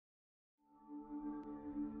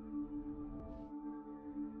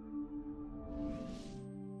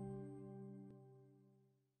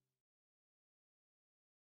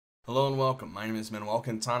Hello and welcome. My name is Manuel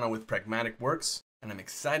Quintana with Pragmatic Works, and I'm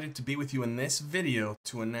excited to be with you in this video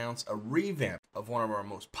to announce a revamp of one of our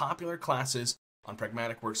most popular classes on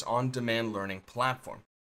Pragmatic Works on-demand learning platform.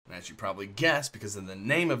 And as you probably guessed, because of the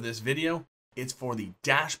name of this video, it's for the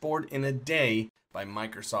Dashboard in a Day by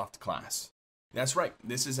Microsoft class. That's right,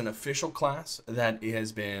 this is an official class that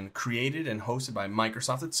has been created and hosted by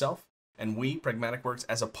Microsoft itself, and we, Pragmatic Works,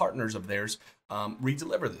 as a partners of theirs,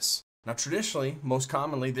 re-deliver this. Now, traditionally, most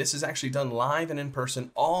commonly, this is actually done live and in person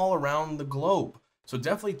all around the globe. So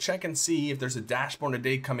definitely check and see if there's a Dashboard in a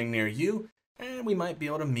Day coming near you, and we might be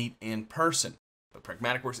able to meet in person. But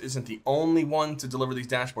Pragmatic Works isn't the only one to deliver these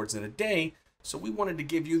dashboards in a day, so we wanted to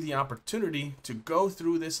give you the opportunity to go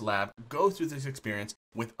through this lab, go through this experience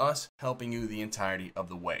with us helping you the entirety of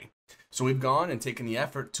the way. So we've gone and taken the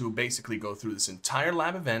effort to basically go through this entire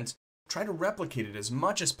lab event, try to replicate it as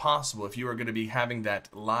much as possible if you are going to be having that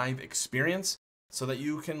live experience so that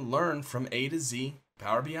you can learn from A to Z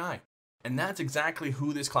Power BI. And that's exactly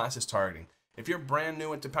who this class is targeting. If you're brand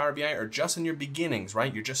new into Power BI or just in your beginnings,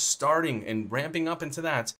 right, you're just starting and ramping up into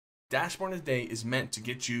that, Dashboard in a Day is meant to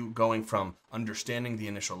get you going from understanding the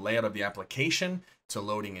initial layout of the application to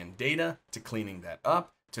loading in data, to cleaning that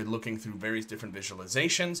up, to looking through various different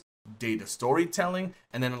visualizations, data storytelling,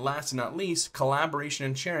 and then last and not least, collaboration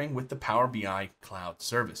and sharing with the Power BI cloud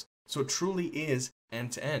service. So it truly is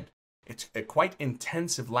end-to-end. It's a quite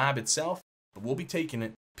intensive lab itself, but we'll be taking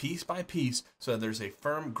it piece by piece so that there's a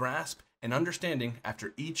firm grasp and understanding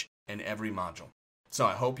after each and every module. So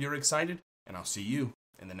I hope you're excited, and I'll see you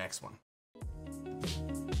in the next one.